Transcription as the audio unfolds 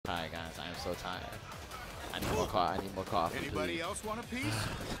so tired. I need more coffee. I need more coffee. Anybody else want a piece?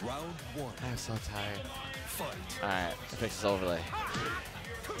 Round one. I'm so tired. Fight. All right, fix this overlay.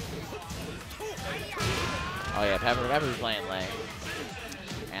 Oh yeah, Pepper's playing lane,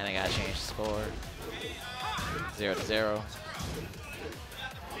 and they gotta change the score. 0-0.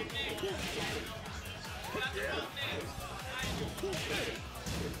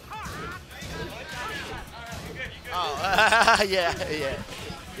 Oh, yeah.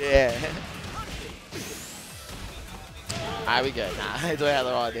 Alright, we good. Nah, I do have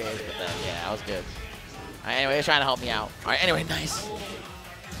the raw days, but then, yeah, that was good. Alright, anyway, they're trying to help me out. Alright, anyway, nice.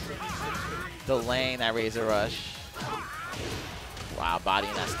 The lane, that Razor Rush. Wow, body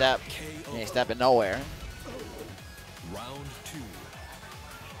in that step. He ain't stepping nowhere. Round two.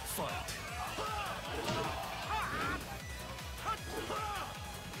 Fight.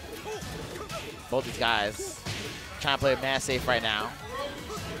 Both these guys trying to play mad safe right now.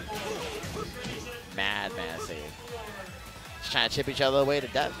 Mad safe. Just trying to chip each other away to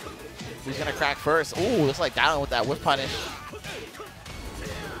death. Who's gonna crack first? Ooh, looks like Dallin with that whip punish.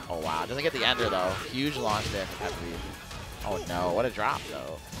 Oh wow, doesn't get the ender though. Huge launch there for PepperBeef. Oh no, what a drop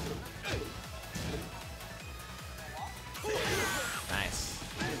though. Nice.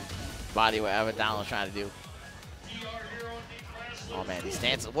 Body whatever Dallin was trying to do. Oh man, he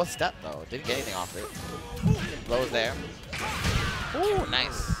stands. What step though? Didn't get anything off it. Blows there. Ooh,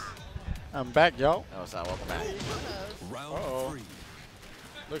 nice. I'm back, yo. Oh, so welcome back. Uh-oh.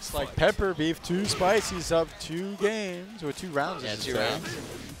 Looks like PepperBeef2Spicy's up 2 games with 2 rounds. Yeah, 2 rounds.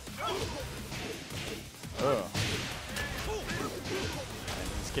 Oh. And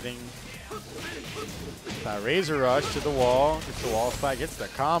he's getting that Razor Rush to the wall. Gets the wall spike, gets the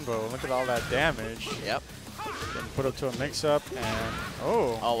combo. Look at all that damage. Yep. Getting put up to a mix-up, and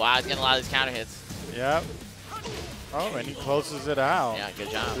oh. Oh wow, he's getting a lot of these counter hits. Yep. Oh, and he closes it out. Yeah, good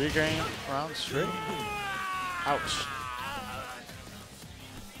job. 3 game rounds straight. Ouch.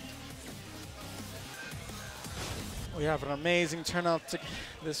 We have an amazing turnout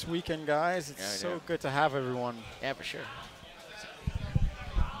this weekend, guys. It's so good to have everyone. Yeah, for sure.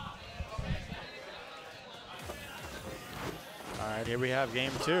 All right, here we have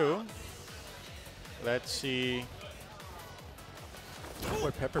game 2. Let's see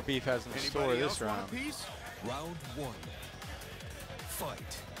what PepperBeef has in store this round. Round one.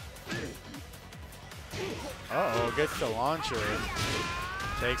 Fight. Uh-oh, gets the launcher.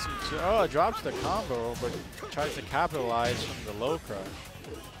 Takes him to, oh, drops the combo, but tries to capitalize from the low crush.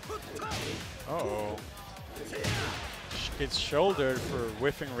 Uh-oh. Gets shouldered for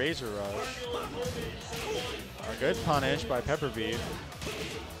whiffing Razor Rush. A good punish by PepperBeef.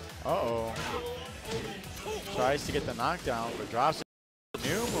 Uh-oh. Tries to get the knockdown, but drops a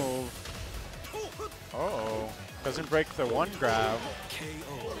new move. Uh-oh. Doesn't break the 1 grab.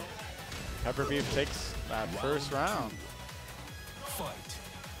 KO. PepperBeef takes that first round. Fight.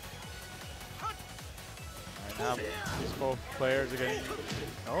 Right now, these both players are getting.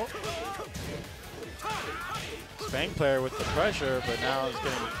 Oh. Feng player with the pressure, but now is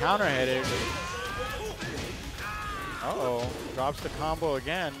getting counter-headed. Uh-oh. Drops the combo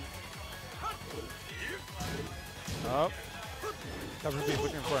again. Oh. PepperBeef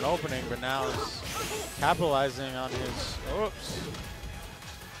looking for an opening, but now is capitalizing on his. Oops.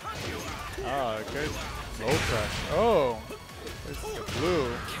 Oh, good low crush. Oh. This is the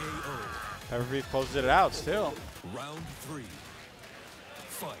blue. PepperBeef closes it out still. Round 3.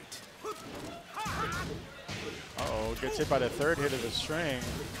 Fight. Uh-oh, gets hit by the 3rd hit of the string.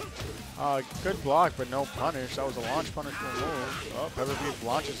 Good block, but no punish. That was a launch punishment move. Oh, PepperBeef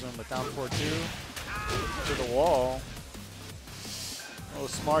launches him, but down 4-2 to the wall. Oh,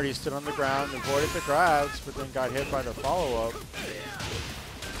 smart. He stood on the ground, avoided the grabs, but then got hit by the follow-up.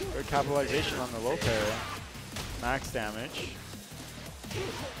 Good capitalization on the low parry. Max damage.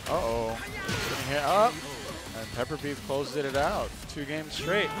 Uh-oh. Getting hit up. And PepperBeef closes it out. 2 games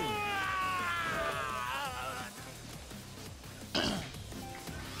straight.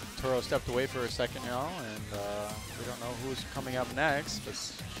 Toro stepped away for a second now, and we don't know who's coming up next, but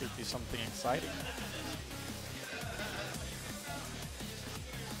should be something exciting.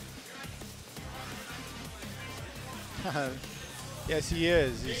 Yes, he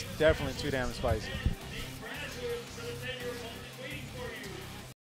is. He's definitely too damn spicy.